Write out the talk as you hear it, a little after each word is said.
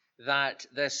that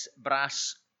this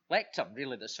brass lectern,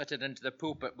 really, that's fitted into the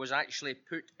pulpit, was actually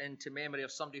put into memory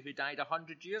of somebody who died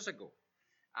 100 years ago.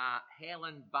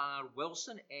 Helen Barr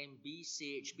Wilson, MB,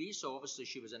 CHB, so obviously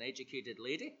she was an educated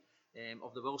lady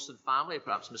of the Wilson family.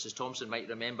 Perhaps Mrs. Thompson might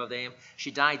remember them.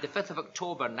 She died the 5th of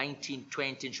October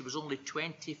 1920, and she was only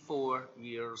 24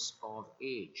 years of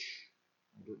age.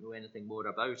 I don't know anything more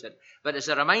about it, but it's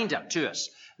a reminder to us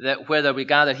that whether we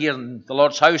gather here in the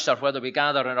Lord's house or whether we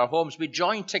gather in our homes, we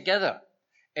join together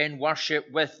in worship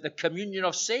with the communion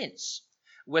of saints,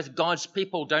 with God's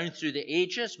people down through the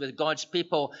ages, with God's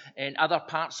people in other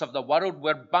parts of the world.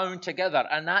 We're bound together,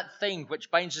 and that thing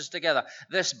which binds us together,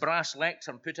 this brass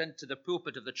lectern put into the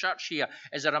pulpit of the church here,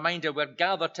 is a reminder we're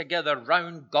gathered together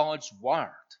round God's word.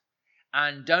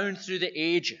 And down through the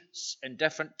ages, in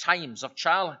different times of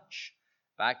challenge,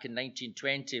 back in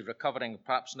 1920, recovering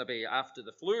perhaps maybe after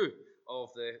the flu of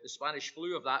the Spanish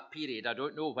flu of that period. I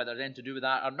don't know whether it's anything to do with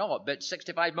that or not, but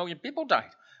 65 million people died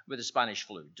with the Spanish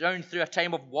flu. Down through a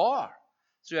time of war,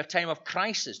 through a time of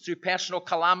crisis, through personal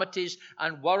calamities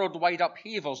and worldwide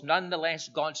upheavals. Nonetheless,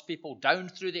 God's people down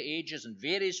through the ages in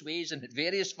various ways and in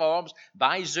various forms,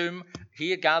 by Zoom,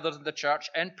 here gathered in the church,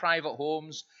 in private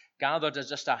homes, gathered as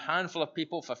just a handful of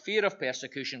people for fear of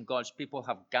persecution. God's people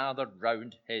have gathered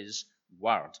round his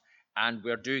word. And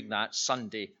we're doing that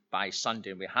Sunday by Sunday.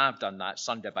 And we have done that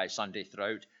Sunday by Sunday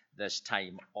throughout this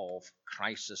time of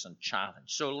crisis and challenge.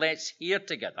 So let's hear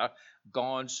together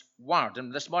God's word.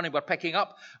 And this morning we're picking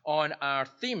up on our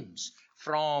themes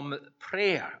from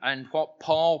prayer and what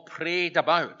Paul prayed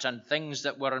about and things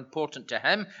that were important to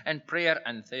him in prayer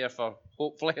and therefore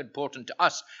hopefully important to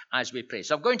us as we pray.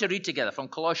 So I'm going to read together from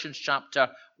Colossians chapter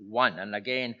 1. And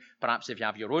again, perhaps if you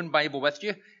have your own Bible with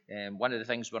you, one of the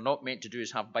things we're not meant to do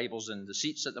is have Bibles in the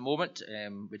seats at the moment.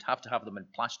 We'd have to have them in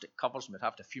plastic covers, and we'd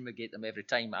have to fumigate them every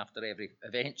time after every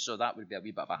event, so that would be a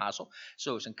wee bit of a hassle.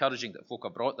 So it's encouraging that folk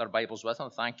have brought their Bibles with them.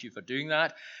 Thank you for doing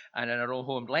that. And in our own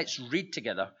home, let's read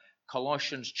together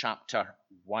Colossians chapter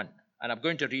 1. And I'm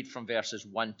going to read from verses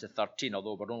 1 to 13,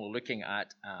 although we're only looking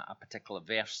at a particular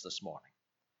verse this morning.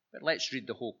 But let's read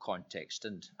the whole context.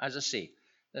 And as I say,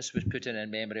 this was put in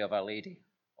memory of a lady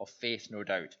of faith, no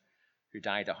doubt, who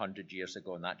died 100 years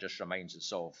ago, and that just reminds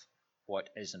us of what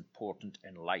is important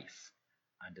in life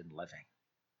and in living.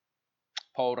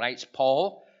 Paul writes,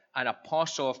 Paul, an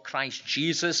apostle of Christ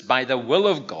Jesus by the will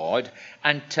of God,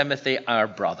 and Timothy, our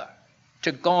brother,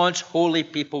 to God's holy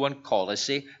people in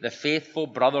Colossae, the faithful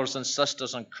brothers and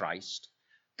sisters in Christ,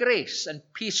 grace and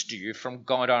peace to you from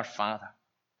God our Father.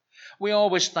 We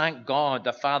always thank God,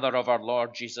 the Father of our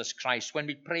Lord Jesus Christ, when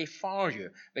we pray for you,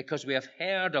 because we have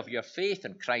heard of your faith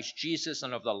in Christ Jesus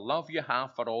and of the love you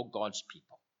have for all God's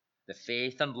people, the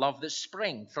faith and love that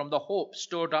spring from the hope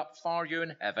stored up for you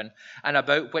in heaven, and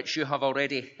about which you have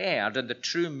already heard in the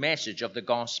true message of the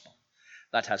gospel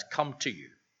that has come to you.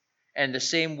 In the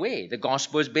same way, the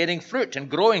gospel is bearing fruit and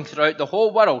growing throughout the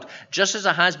whole world, just as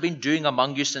it has been doing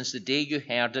among you since the day you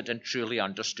heard it and truly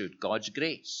understood God's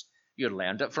grace. You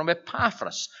learned it from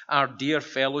Epaphras, our dear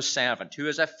fellow servant, who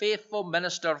is a faithful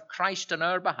minister of Christ on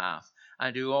our behalf,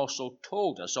 and who also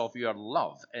told us of your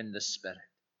love in the Spirit.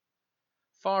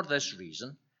 For this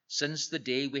reason, since the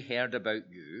day we heard about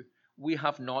you, we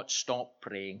have not stopped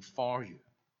praying for you.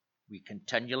 We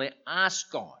continually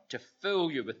ask God to fill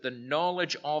you with the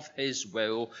knowledge of his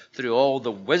will through all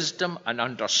the wisdom and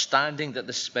understanding that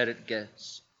the Spirit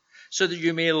gives, so that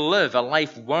you may live a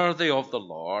life worthy of the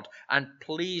Lord and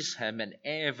please him in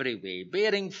every way,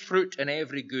 bearing fruit in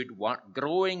every good work,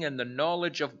 growing in the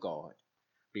knowledge of God,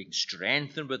 being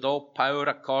strengthened with all power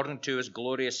according to his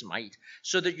glorious might,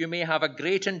 so that you may have a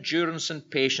great endurance and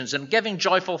patience, and giving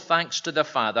joyful thanks to the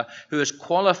Father, who has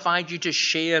qualified you to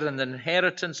share in the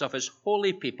inheritance of his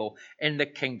holy people in the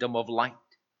kingdom of light.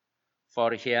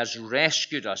 For he has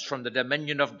rescued us from the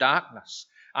dominion of darkness,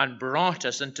 and brought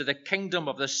us into the kingdom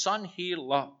of the Son he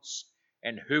loves,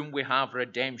 in whom we have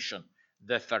redemption,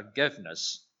 the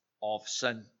forgiveness of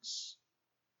sins.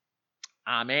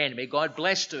 Amen. May God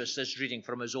bless to us this reading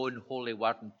from his own holy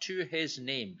word, and to his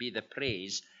name be the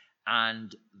praise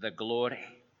and the glory.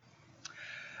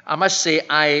 I must say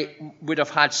I would have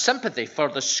had sympathy for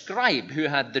the scribe who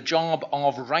had the job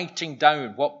of writing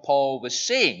down what Paul was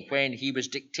saying when he was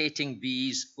dictating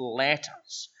these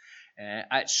letters.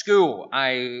 At school,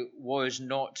 I was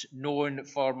not known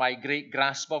for my great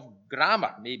grasp of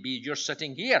grammar. Maybe you're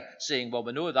sitting here saying, well,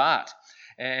 we know that.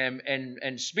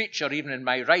 in speech or even in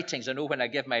my writings. I know when I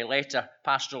give my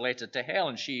pastoral letter to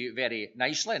Helen, she very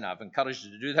nicely, and I've encouraged her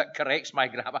to do that, corrects my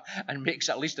grammar and makes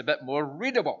it at least a bit more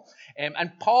readable.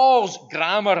 And Paul's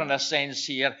grammar, in a sense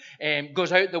here,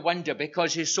 goes out the window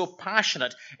because he's so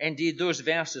passionate. Indeed, those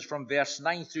verses from verse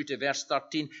 9 through to verse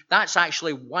 13, that's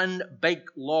actually one big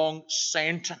long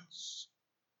sentence.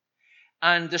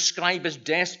 And the scribe is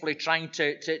desperately trying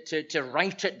to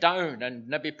write it down, and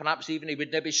maybe perhaps even he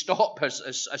would maybe stop,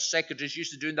 as secretaries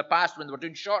used to do in the past when they were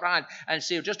doing shorthand, and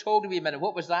say, just hold me a minute,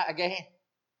 what was that again?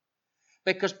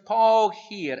 Because Paul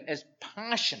here is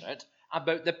passionate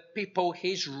about the people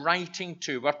he's writing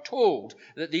to. We're told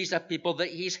that these are people that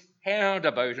he's heard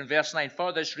about in verse 9.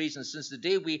 For this reason, since the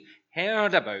day we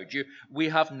heard about you, we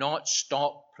have not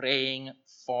stopped praying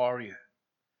for you.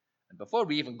 And before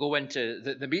we even go into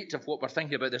the meat of what we're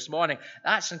thinking about this morning,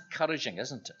 that's encouraging,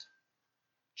 isn't it?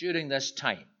 During this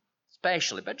time,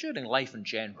 especially, but during life in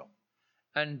general.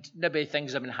 And maybe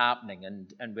things have been happening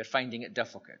and we're finding it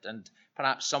difficult. And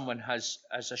perhaps someone has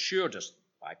assured us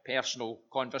by personal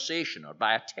conversation or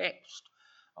by a text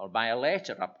or by a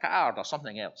letter, a card or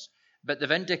something else. But they've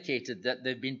indicated that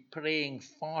they've been praying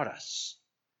for us.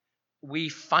 We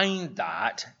find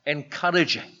that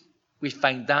encouraging. We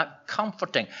find that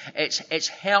comforting. It's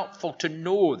helpful to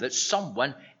know that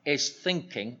someone is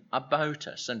thinking about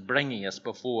us and bringing us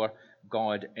before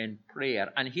God in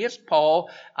prayer. And here's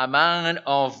Paul, a man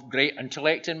of great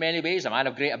intellect in many ways, a man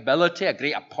of great ability, a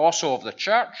great apostle of the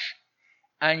church.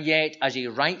 And yet, as he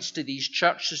writes to these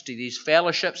churches, to these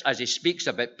fellowships, as he speaks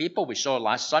about people, we saw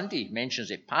last Sunday, he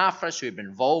mentions Epaphras, who had been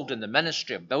involved in the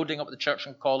ministry of building up the church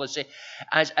in Colossae.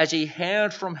 As he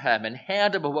heard from him and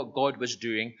heard about what God was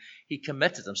doing, he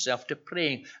committed himself to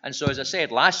praying. And so, as I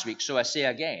said last week, so I say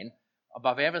again,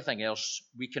 above everything else,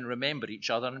 we can remember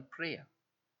each other in prayer.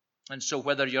 And so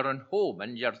whether you're in home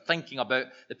and you're thinking about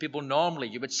the people normally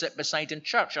you would sit beside in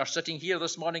church, or sitting here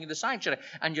this morning in the sanctuary,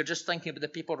 and you're just thinking about the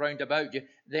people round about you,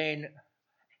 then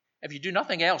if you do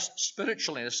nothing else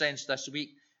spiritually in a sense this week,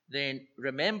 then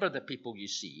remember the people you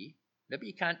see. Maybe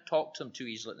you can't talk to them too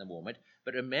easily at the moment,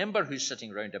 but remember who's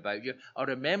sitting round about you, or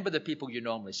remember the people you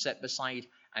normally sit beside,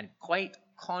 and quite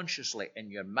consciously in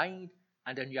your mind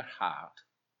and in your heart,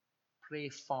 pray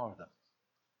for them.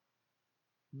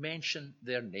 Mention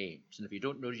their names. And if you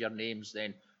don't know your names,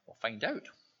 then we'll find out.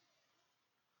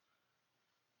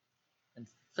 And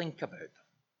think about them.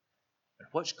 And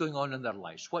what's going on in their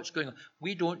lives. What's going on.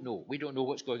 We don't know. We don't know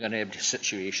what's going on in every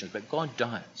situation, but God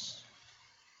does.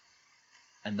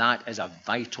 And that is a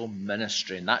vital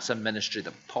ministry. And that's a ministry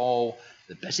that Paul,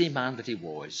 the busy man that he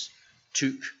was,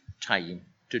 took time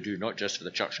to do, not just for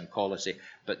the church in Colossae,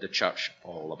 but the church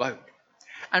all about.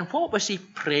 And what was he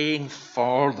praying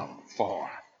for them for?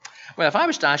 Well, if I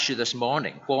was to ask you this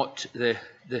morning what the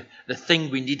thing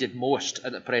we needed most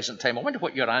at the present time, I wonder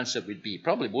what your answer would be.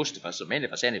 Probably most of us, or many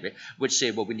of us anyway, would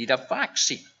say, well, we need a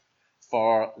vaccine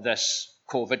for this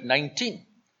COVID-19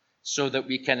 so that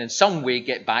we can in some way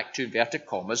get back to, inverted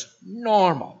commas,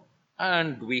 normal.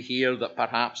 And we hear that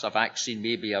perhaps a vaccine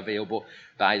may be available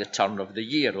by the turn of the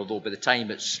year, although by the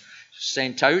time it's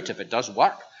sent out, if it does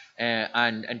work,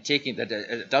 and taking that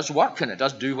it does work and it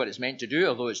does do what it's meant to do,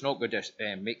 although it's not going to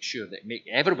make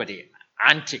everybody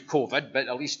anti-COVID, but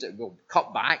at least it will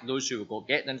cut back those who will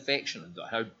get the infection and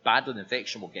how badly the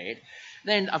infection will get,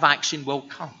 then a vaccine will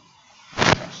come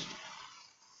first.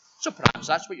 So perhaps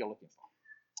that's what you're looking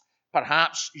for.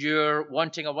 Perhaps you're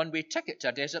wanting a one-way ticket to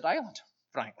a desert island,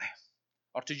 frankly,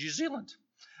 or to New Zealand,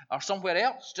 or somewhere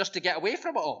else, just to get away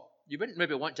from it all. You wouldn't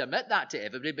maybe want to admit that to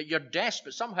everybody, but you're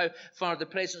desperate somehow for the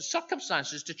present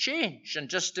circumstances to change and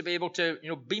just to be able to,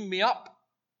 beam me up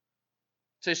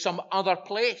to some other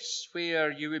place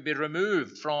where you would be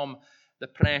removed from the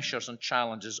pressures and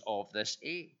challenges of this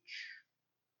age.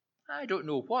 I don't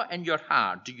know. What in your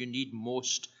heart do you need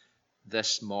most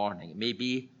this morning? It may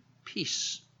be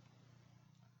peace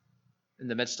in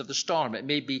the midst of the storm. It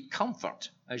may be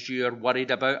comfort as you are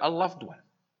worried about a loved one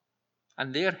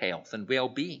and their health and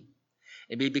well-being.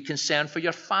 It may be concern for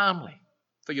your family,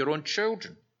 for your own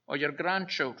children or your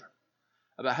grandchildren,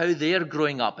 about how they're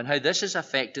growing up and how this is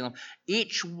affecting them.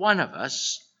 Each one of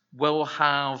us will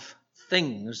have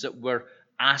things that we're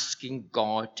asking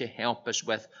God to help us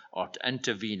with or to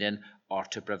intervene in or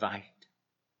to provide.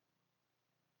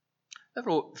 The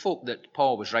folk that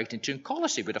Paul was writing to in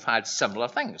Colossae would have had similar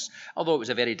things, although it was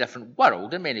a very different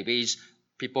world. In many ways,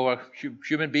 people are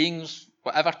human beings,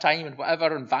 whatever time and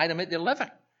whatever environment they live in.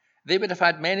 They would have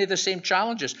had many of the same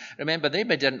challenges. Remember, they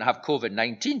didn't have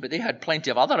COVID-19, but they had plenty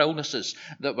of other illnesses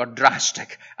that were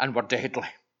drastic and were deadly,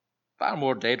 far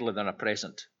more deadly than a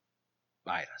present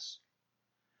virus.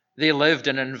 They lived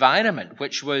in an environment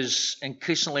which was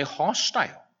increasingly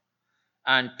hostile.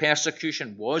 And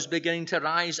persecution was beginning to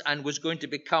rise and was going to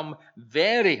become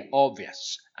very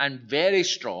obvious and very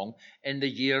strong in the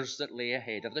years that lay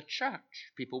ahead of the church.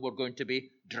 People were going to be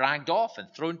dragged off and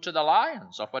thrown to the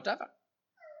lions or whatever.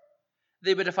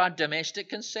 They would have had domestic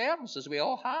concerns, as we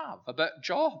all have, about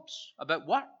jobs, about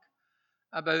work,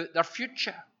 about their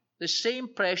future. The same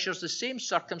pressures, the same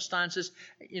circumstances.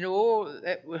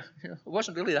 It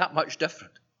wasn't really that much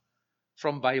different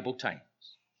from Bible times.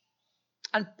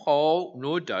 And Paul,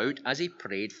 no doubt, as he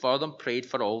prayed for them, prayed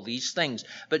for all these things.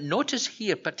 But notice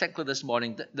here, particularly this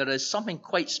morning, that there is something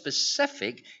quite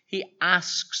specific he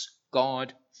asks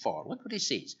God for. Look what he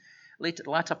says.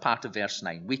 Latter part of verse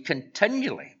 9. We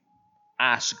continually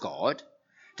ask God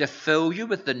to fill you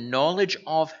with the knowledge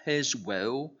of his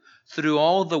will through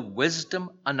all the wisdom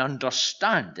and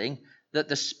understanding that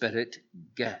the Spirit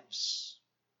gives.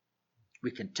 We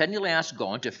continually ask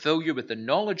God to fill you with the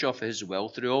knowledge of his will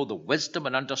through all the wisdom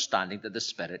and understanding that the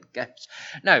Spirit gives.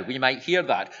 Now, we might hear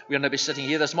that. We're going to be sitting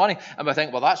here this morning and we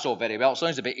think, well, that's all very well. It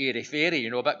sounds a bit airy-fairy,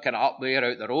 a bit kind of up there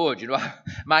out the road.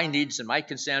 My needs and my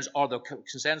concerns, or the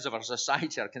concerns of our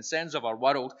society, or concerns of our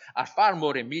world, are far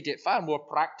more immediate, far more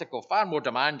practical, far more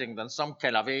demanding than some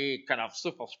kind of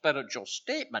super spiritual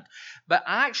statement. But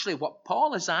actually, what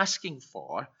Paul is asking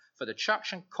for the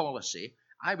church in Colossae,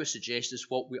 I would suggest is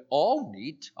what we all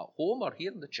need at home or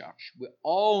here in the church. We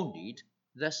all need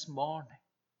this morning.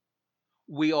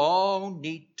 We all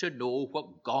need to know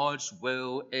what God's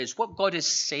will is, what God is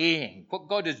saying, what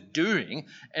God is doing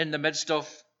in the midst of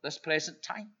this present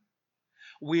time.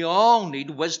 We all need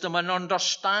wisdom and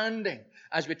understanding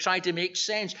as we try to make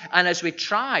sense and as we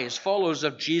try, as followers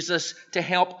of Jesus, to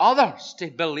help others to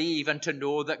believe and to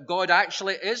know that God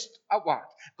actually is at work.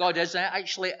 God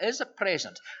actually is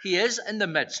present. He is in the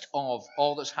midst of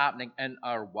all that's happening in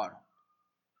our world.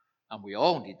 And we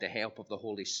all need the help of the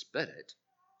Holy Spirit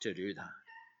to do that.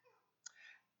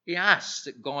 He asks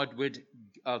that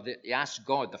he asks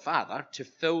God the Father to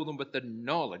fill them with the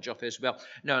knowledge of his will.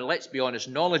 Now, let's be honest,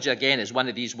 knowledge again is one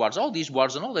of these words. All these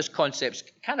words and all these concepts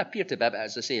can appear to be,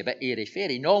 as I say, a bit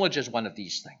airy-fairy. Knowledge is one of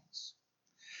these things.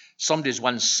 Somebody's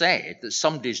once said that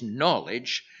somebody's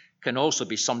knowledge can also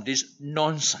be somebody's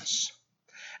nonsense.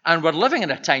 And we're living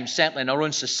in a time, certainly in our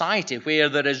own society, where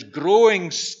there is growing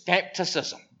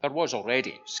skepticism. There was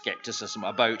already skepticism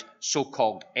about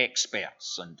so-called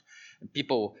experts, and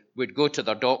people would go to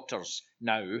their doctors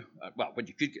now. Well, when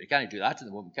you can't do that at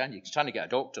the moment, can you? Trying to get a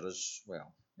doctor is,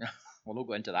 well, we'll not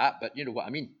go into that, but you know what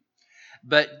I mean.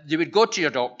 But you would go to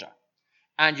your doctor,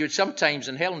 and you'd sometimes,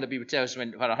 and Helen would tell us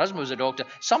when her husband was a doctor,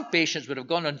 some patients would have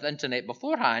gone on the internet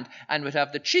beforehand and would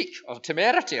have the cheek or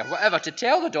temerity or whatever to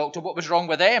tell the doctor what was wrong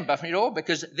with them, but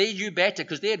because they knew better,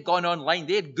 because they had gone online,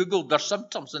 they had Googled their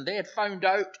symptoms, and they had found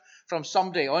out from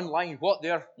somebody online what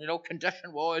their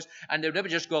condition was, and they would never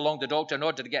just go along to the doctor in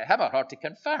order to get him or her to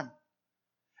confirm.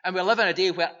 And we live in a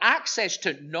day where access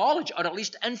to knowledge, or at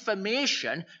least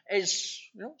information, is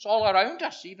it's all around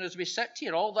us. Even as we sit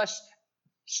here, all this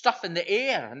stuff in the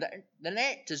air and the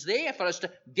net is there for us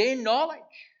to gain knowledge.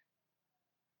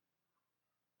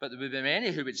 But there would be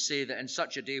many who would say that in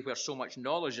such a day where so much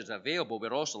knowledge is available,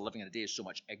 we're also living in a day of so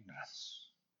much ignorance,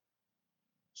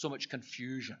 so much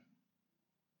confusion,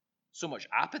 so much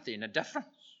apathy and indifference,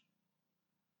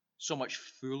 so much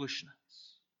foolishness.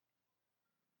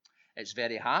 It's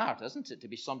very hard, isn't it, to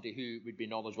be somebody who would be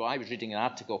knowledgeable. I was reading an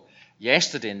article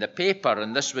yesterday in the paper,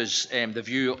 and this was the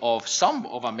view of some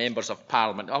of our members of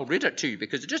Parliament. I'll read it to you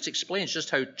because it just explains just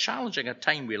how challenging a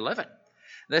time we live in.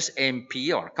 This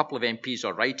MP, or a couple of MPs,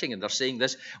 are writing, and they're saying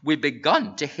this: we've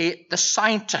begun to hate the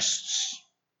scientists.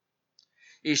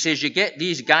 He says, you get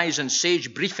these guys on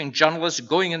Sage briefing journalists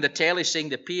going in the telly saying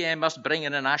the PM must bring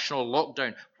in a national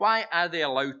lockdown. Why are they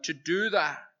allowed to do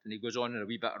that? And he goes on in a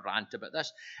wee bit of rant about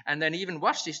this. And then even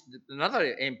worse,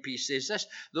 another MP says this: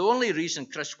 the only reason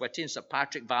Chris Whitty and Sir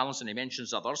Patrick Vallance, and he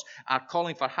mentions others, are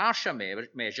calling for harsher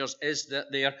measures is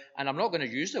that they're, and I'm not going to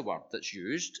use the word that's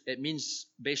used, it means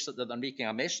basically that they're making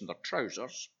a mess in their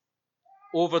trousers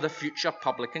over the future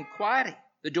public inquiry.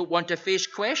 They don't want to face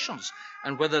questions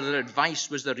and whether their advice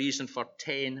was the reason for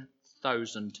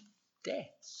 10,000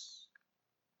 deaths.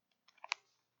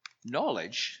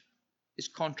 Knowledge is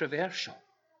controversial.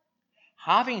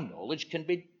 Having knowledge can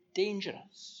be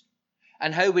dangerous.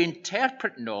 And how we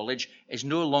interpret knowledge is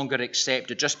no longer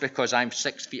accepted just because I'm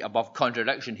 6 feet above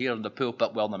contradiction here in the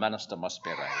pulpit. Well, the minister must be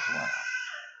right. Well.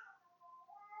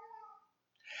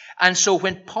 And so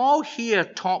when Paul here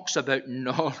talks about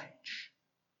knowledge,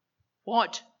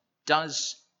 what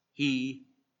does he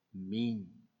mean?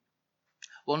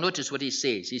 Well, notice what he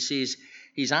says. He says,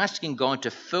 He's asking God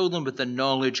to fill them with the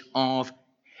knowledge of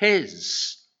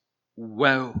his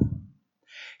will.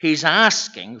 He's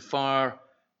asking for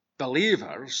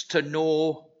believers to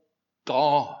know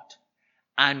God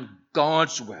and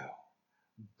God's will,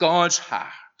 God's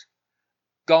heart,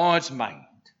 God's mind,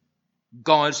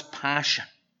 God's passion.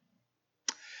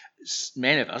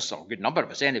 Many of us, or a good number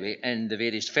of us anyway, in the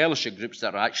various fellowship groups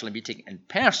that are actually meeting in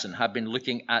person have been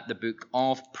looking at the book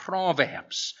of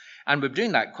Proverbs. And we're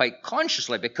doing that quite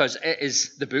consciously because it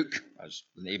is the book, as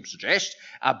the name suggests,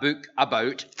 a book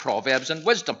about Proverbs and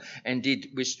wisdom.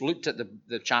 Indeed, we looked at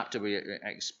the chapter we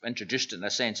introduced in a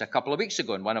sense a couple of weeks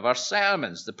ago in one of our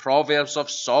sermons, the Proverbs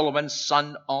of Solomon,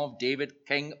 son of David,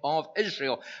 king of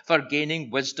Israel, for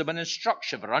gaining wisdom and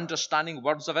instruction, for understanding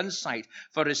words of insight,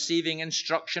 for receiving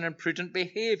instruction in prudent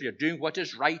behavior, doing what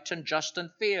is right and just and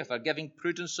fair, for giving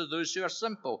prudence to those who are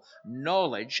simple,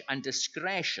 knowledge and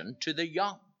discretion to the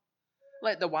young.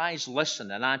 Let the wise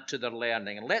listen and add to their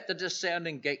learning, and let the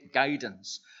discerning get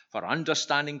guidance, for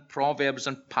understanding proverbs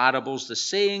and parables, the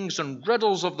sayings and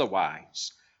riddles of the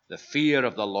wise. The fear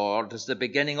of the Lord is the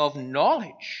beginning of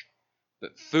knowledge,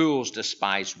 but fools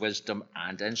despise wisdom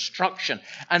and instruction.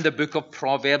 And the book of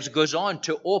Proverbs goes on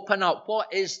to open up,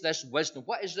 what is this wisdom?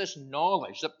 What is this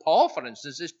knowledge that Paul, for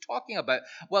instance, is talking about?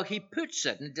 Well, he puts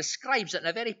it and describes it in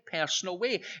a very personal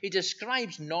way. He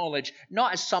describes knowledge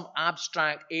not as some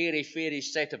abstract, airy-fairy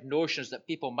set of notions that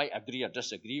people might agree or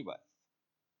disagree with,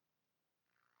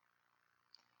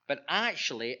 but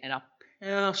actually in a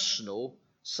personal,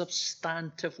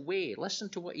 substantive way. Listen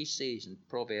to what he says in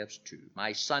Proverbs 2.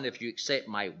 My son, if you accept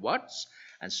my words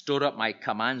and store up my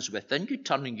commands within you,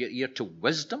 turning your ear to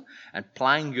wisdom and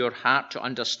applying your heart to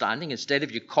understanding, instead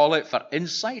of you call out for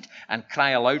insight and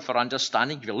cry aloud for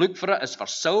understanding, if you look for it as for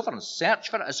silver and search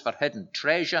for it as for hidden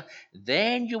treasure,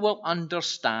 then you will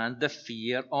understand the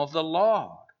fear of the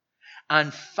Lord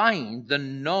and find the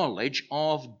knowledge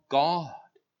of God.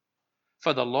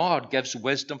 For the Lord gives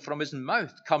wisdom from his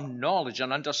mouth. Come knowledge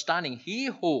and understanding. He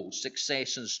holds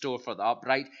success in store for the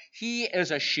upright. He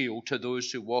is a shield to those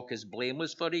who walk as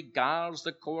blameless, for he guards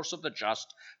the course of the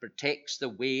just, protects the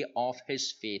way of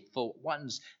his faithful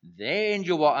ones. Then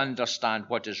you will understand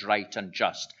what is right and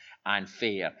just and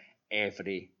fair,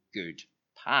 every good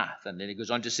path. And then he goes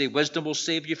on to say, wisdom will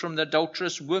save you from the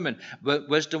adulterous woman.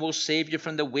 Wisdom will save you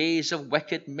from the ways of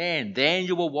wicked men. Then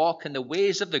you will walk in the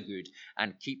ways of the good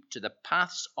and keep to the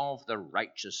paths of the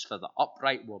righteous. For the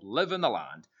upright will live in the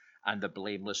land, and the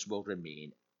blameless will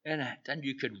remain in it. And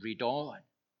you could read on.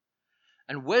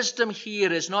 And wisdom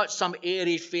here is not some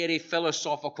airy-fairy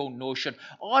philosophical notion,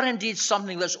 or indeed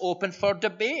something that's open for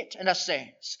debate, in a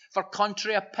sense, for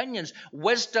contrary opinions.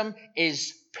 Wisdom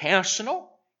is personal,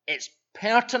 it's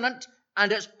pertinent,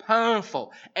 and it's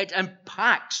powerful. It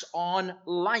impacts on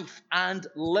life and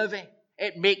living.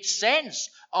 It makes sense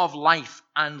of life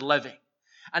and living.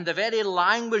 And the very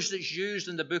language that's used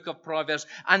in the book of Proverbs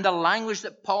and the language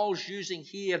that Paul's using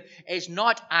here is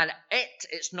not an it.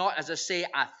 It's not, as I say,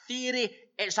 a theory.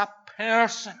 It's a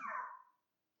person.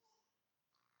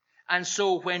 And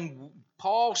so when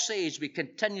Paul says we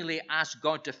continually ask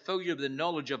God to fill you with the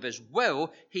knowledge of his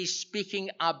will, he's speaking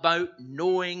about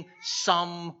knowing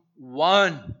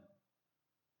someone,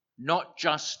 not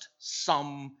just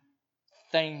something.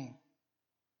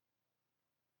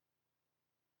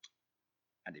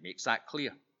 And he makes that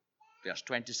clear. Verse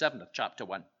 27 of chapter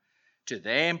 1. To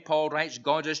them, Paul writes,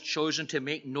 God has chosen to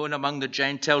make known among the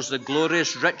Gentiles the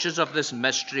glorious riches of this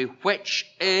mystery, which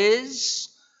is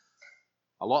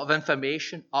a lot of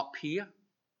information up here,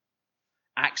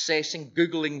 accessing,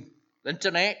 Googling the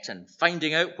internet and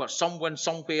finding out what someone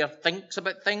somewhere thinks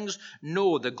about things.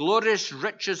 No, the glorious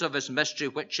riches of his mystery,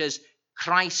 which is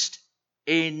Christ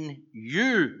in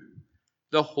you,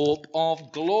 the hope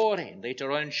of glory. And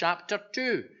later on in chapter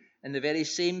 2, in the very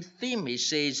same theme, he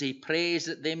says he prays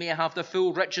that they may have the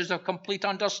full riches of complete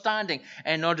understanding,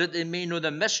 in order that they may know the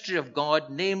mystery of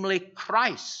God, namely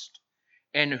Christ,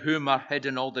 in whom are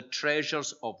hidden all the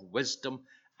treasures of wisdom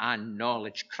and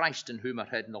knowledge. Christ, in whom are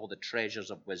hidden all the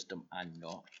treasures of wisdom and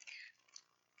knowledge.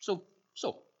 So,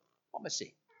 what am I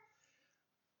saying?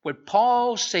 When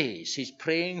Paul says he's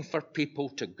praying for people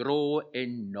to grow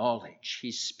in knowledge,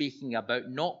 he's speaking about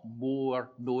not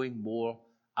more, knowing more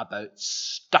about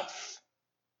stuff,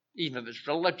 even if it's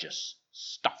religious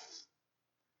stuff.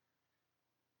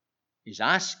 He's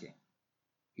asking,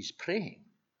 he's praying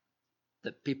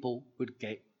that people would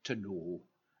get to know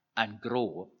and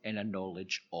grow in a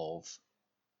knowledge of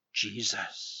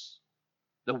Jesus,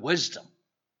 the wisdom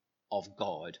of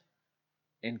God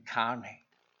incarnate.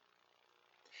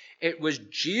 It was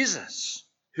Jesus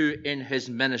who in his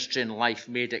ministry and life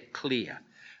made it clear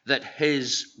that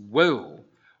his will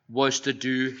was to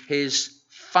do his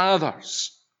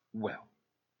Father's will.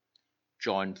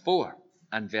 John 4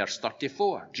 and verse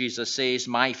 34, Jesus says,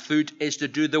 my food is to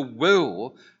do the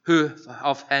will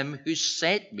of him who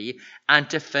sent me and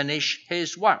to finish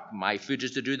his work. My food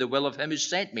is to do the will of him who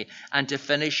sent me and to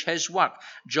finish his work.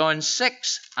 John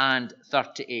 6 and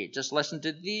 38. Just listen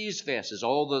to these verses.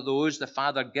 All of those the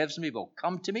Father gives me will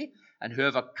come to me, and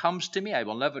whoever comes to me I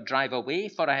will never drive away,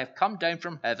 for I have come down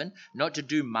from heaven, not to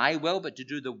do my will, but to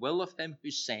do the will of him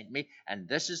who sent me. And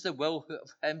this is the will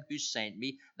of him who sent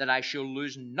me, that I shall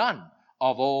lose none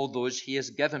of all those he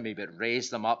has given me, but raise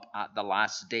them up at the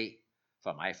last day.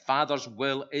 For my Father's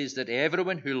will is that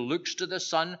everyone who looks to the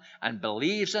Son and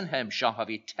believes in him shall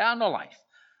have eternal life,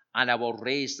 and I will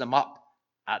raise them up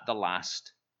at the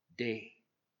last day.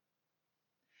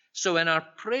 So in our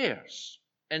prayers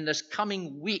in this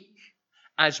coming week,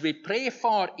 as we pray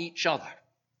for each other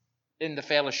in the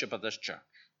fellowship of this church,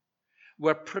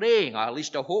 we're praying, or at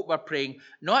least I hope we're praying,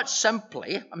 not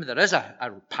simply, there is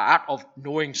a part of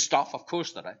knowing stuff, of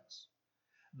course there is,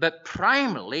 but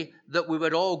primarily that we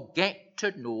would all get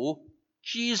to know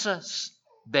Jesus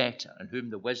better, in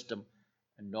whom the wisdom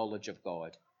and knowledge of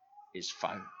God is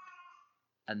found.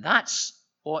 And that's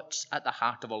what's at the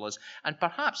heart of all this. And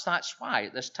perhaps that's why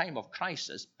at this time of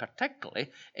crisis,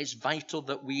 particularly, it's vital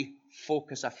that we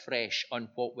focus afresh on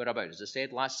what we're about. As I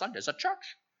said last Sunday, as a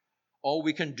church, all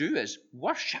we can do is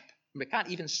worship. We can't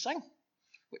even sing,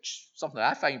 which is something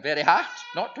I find very hard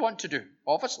not to want to do,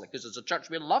 obviously, because as a church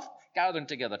we love gathering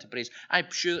together to praise. I'm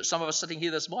sure that some of us sitting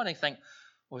here this morning think,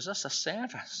 was this a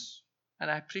service? And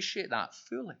I appreciate that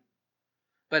fully.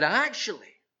 But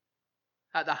actually,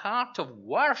 at the heart of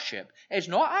worship is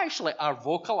not actually our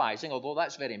vocalizing, although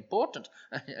that's very important.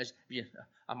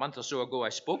 A month or so ago I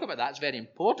spoke about that. It's very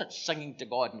important, singing to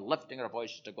God and lifting our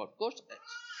voices to God. Of course it is.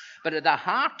 But at the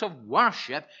heart of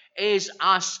worship is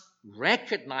us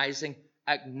recognizing,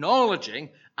 acknowledging,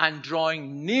 and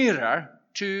drawing nearer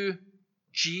to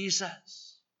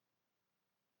Jesus,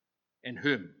 in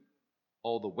whom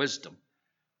all the wisdom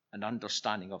and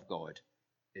understanding of God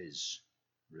is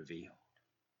revealed.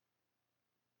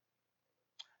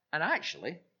 And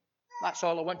actually, that's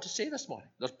all I want to say this morning.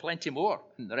 There's plenty more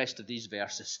in the rest of these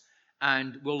verses,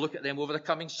 and we'll look at them over the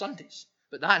coming Sundays.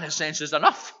 But that, in a sense, is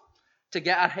enough to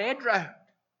get our head round.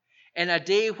 In a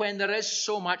day when there is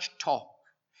so much talk,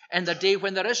 in the day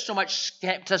when there is so much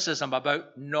skepticism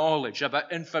about knowledge,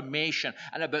 about information,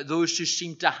 and about those who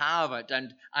seem to have it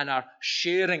and are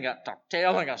sharing it or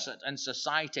telling us it in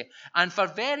society. And for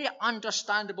very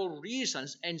understandable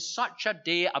reasons, in such a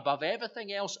day, above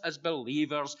everything else as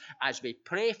believers, as we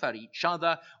pray for each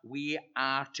other, we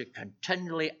are to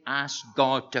continually ask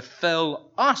God to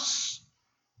fill us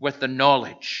with the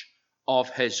knowledge of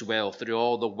his will through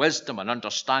all the wisdom and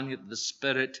understanding that the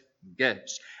Spirit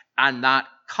gives. And that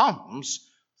comes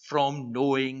from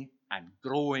knowing and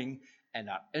growing in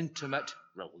our intimate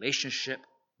relationship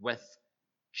with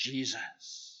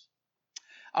Jesus.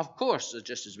 Of course,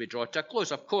 just as we draw to a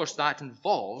close, of course that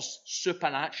involves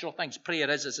supernatural things. Prayer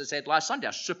is, as I said last Sunday,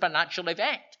 a supernatural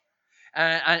event.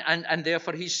 And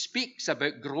therefore he speaks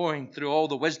about growing through all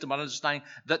the wisdom and understanding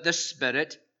that the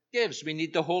Spirit gives. We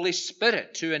need the Holy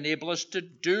Spirit to enable us to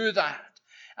do that.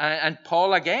 And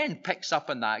Paul again picks up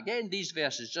on that. Again, these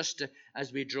verses, just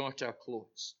as we draw to a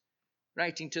close.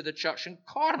 Writing to the church in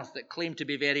Corinth that claimed to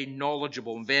be very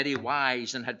knowledgeable and very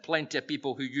wise and had plenty of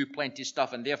people who knew plenty of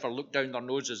stuff and therefore looked down their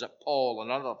noses at Paul and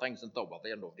other things and thought, well,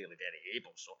 they're not really very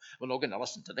able, so we're not going to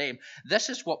listen to them. This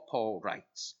is what Paul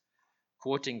writes.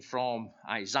 Quoting from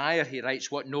Isaiah, he writes,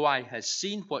 what no eye has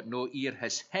seen, what no ear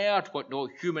has heard, what no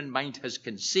human mind has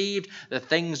conceived, the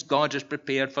things God has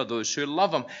prepared for those who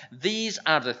love him. These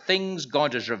are the things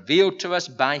God has revealed to us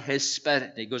by his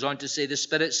Spirit. And he goes on to say, the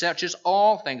Spirit searches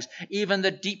all things, even the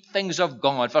deep things of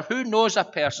God. For who knows a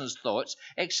person's thoughts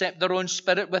except their own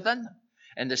spirit within them?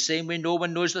 In the same way, no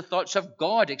one knows the thoughts of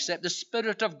God except the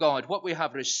Spirit of God. What we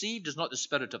have received is not the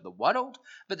spirit of the world,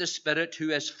 but the Spirit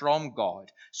who is from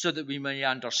God, so that we may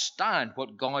understand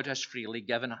what God has freely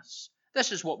given us.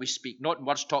 This is what we speak, not in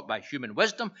words taught by human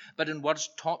wisdom, but in words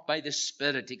taught by the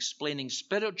Spirit, explaining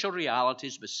spiritual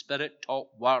realities with Spirit-taught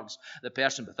words. The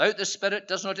person without the Spirit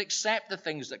does not accept the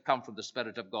things that come from the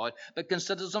Spirit of God, but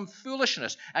considers them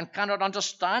foolishness and cannot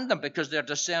understand them because they are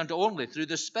discerned only through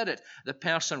the Spirit. The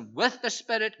person with the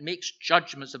Spirit makes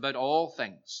judgments about all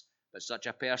things, but such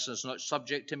a person is not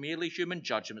subject to merely human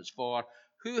judgments, for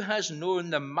who has known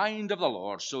the mind of the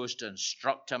Lord so as to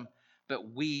instruct him? But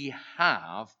we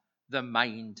have the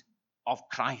mind of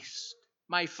Christ.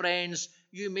 My friends,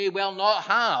 you may well not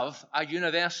have a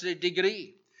university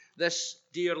degree. This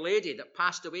dear lady that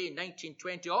passed away in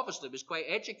 1920 obviously was quite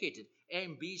educated.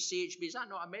 MB, CHB, is that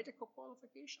not a medical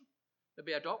qualification? To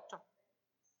be a doctor.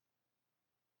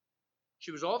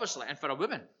 She was obviously, and for a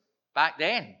woman, back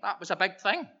then, that was a big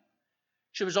thing.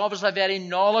 She was obviously a very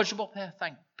knowledgeable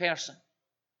person.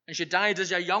 And she died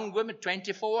as a young woman,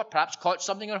 24, perhaps caught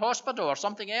something in hospital or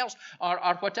something else, or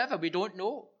whatever, we don't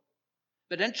know.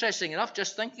 But interesting enough,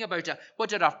 just thinking about it, what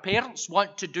did our parents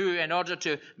want to do in order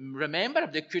to remember?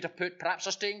 They could have put perhaps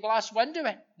a stained glass window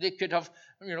in. They could have,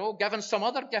 given some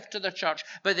other gift to the church.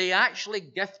 But they actually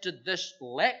gifted this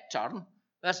lectern,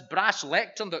 this brass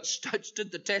lectern that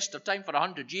stood the test of time for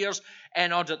 100 years,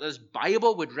 in order that this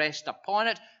Bible would rest upon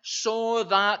it, so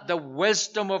that the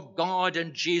wisdom of God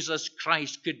in Jesus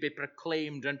Christ could be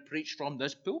proclaimed and preached from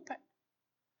this pulpit.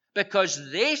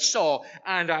 Because they saw,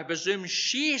 and I presume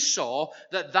she saw,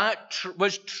 that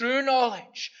was true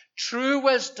knowledge, true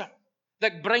wisdom,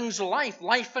 that brings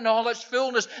life in all its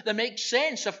fullness, that makes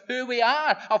sense of who we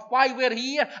are, of why we're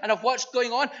here, and of what's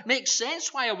going on. Makes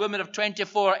sense why a woman of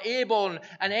 24, able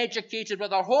and educated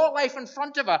with her whole life in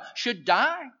front of her, should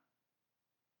die.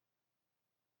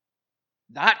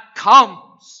 That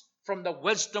comes from the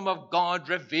wisdom of God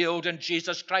revealed in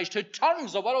Jesus Christ, who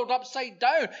turns the world upside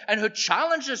down and who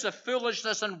challenges the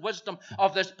foolishness and wisdom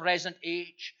of this present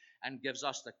age and gives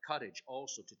us the courage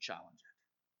also to challenge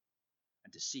it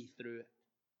and to see through it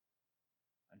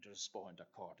and to respond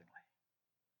accordingly.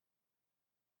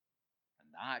 And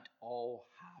that all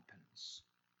happens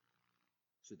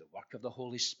through the work of the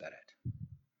Holy Spirit.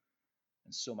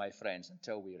 And so, my friends,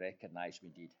 until we recognize we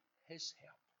need His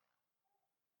help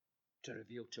to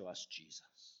reveal to us Jesus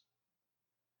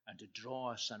and to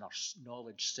draw us in our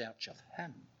knowledge search of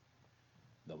Him,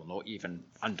 that will not even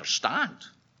understand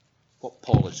what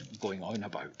Paul is going on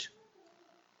about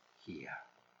here.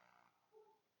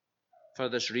 For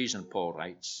this reason, Paul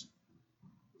writes,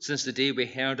 since the day we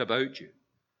heard about you,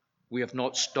 we have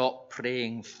not stopped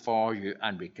praying for you,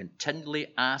 and we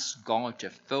continually ask God to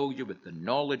fill you with the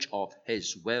knowledge of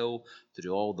His will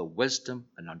through all the wisdom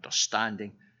and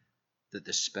understanding that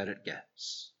the Spirit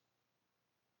gives.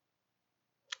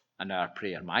 And our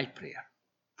prayer, my prayer,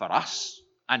 for us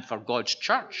and for God's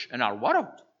church in our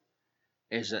world,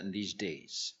 is that in these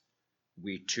days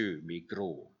we too may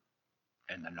grow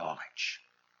in the knowledge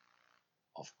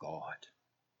of God.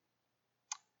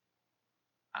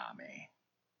 Amen.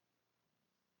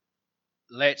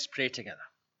 Let's pray together.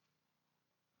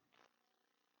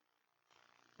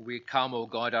 We come, O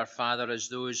God, our Father, as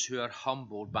those who are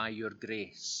humbled by your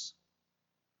grace.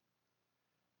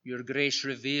 Your grace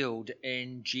revealed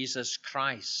in Jesus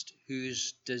Christ,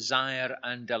 whose desire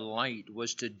and delight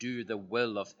was to do the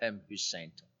will of Him who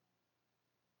sent Him.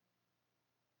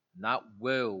 And that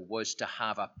will was to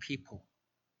have a people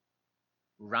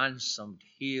ransomed,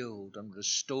 healed, and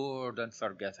restored and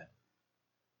forgiven,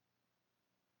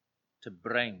 to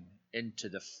bring into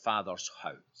the Father's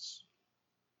house.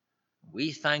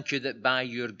 We thank you that by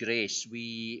your grace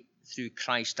we, through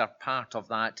Christ, are part of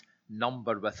that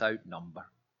number without number.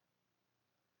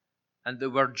 And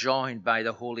that we're joined by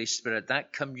the Holy Spirit,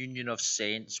 that communion of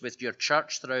saints, with your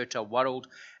church throughout our world,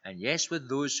 and yes, with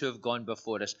those who have gone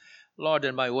before us. Lord,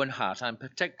 in my own heart, I'm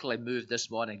particularly moved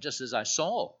this morning, just as I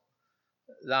saw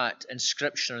that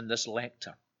inscription in this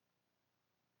lectern.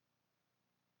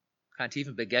 Can't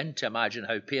even begin to imagine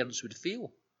how parents would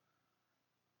feel.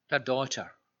 Their daughter,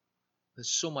 with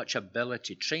so much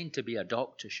ability, trained to be a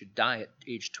doctor, should die at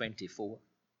age 24.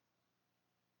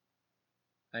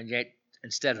 And yet,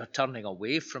 instead of turning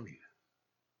away from you,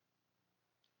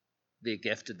 they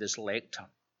gifted this lectern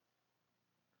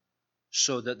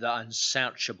so that the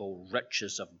unsearchable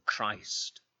riches of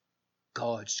Christ,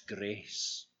 God's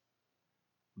grace,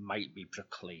 might be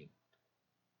proclaimed.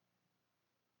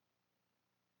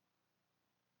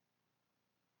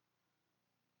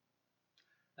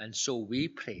 And so we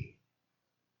pray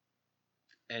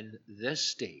in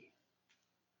this day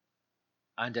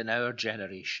and in our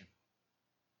generation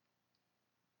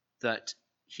that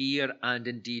here and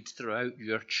indeed throughout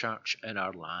your church in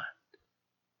our land,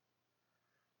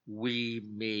 we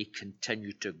may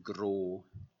continue to grow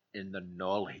in the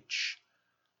knowledge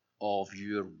of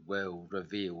your will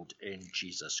revealed in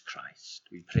Jesus Christ.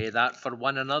 We pray that for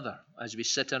one another as we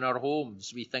sit in our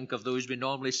homes. We think of those we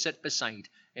normally sit beside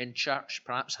in church.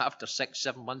 Perhaps after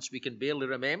 6-7 months we can barely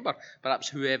remember perhaps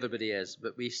who everybody is,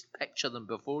 but we picture them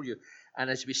before you.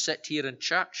 And as we sit here in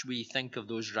church, we think of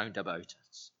those round about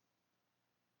us.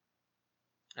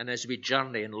 And as we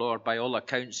journey, and Lord, by all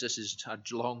accounts, this is a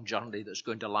long journey that's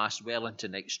going to last well into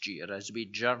next year. As we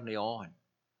journey on,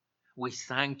 We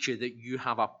thank you that you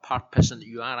have a purpose and that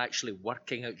you are actually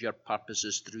working out your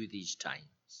purposes through these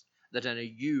times. That in a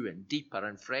new and deeper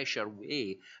and fresher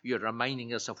way, you're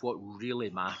reminding us of what really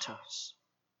matters.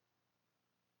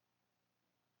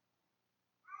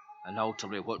 And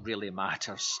ultimately, what really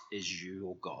matters is you,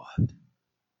 O God,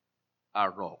 our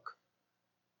rock,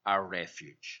 our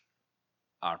refuge,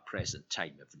 our present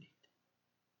time of need.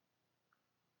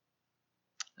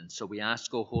 And so we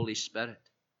ask, O Holy Spirit,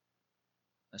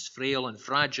 as frail and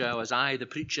fragile as I, the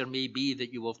preacher, may be,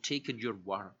 that you will have taken your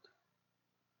word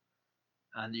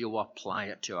and you will apply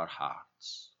it to our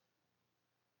hearts.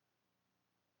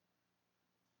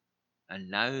 And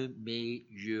now may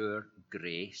your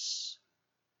grace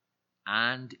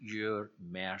and your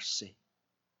mercy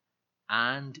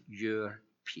and your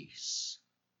peace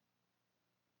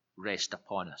rest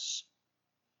upon us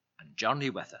and journey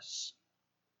with us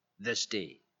this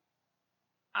day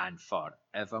and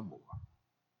forevermore.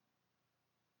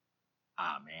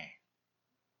 Amen.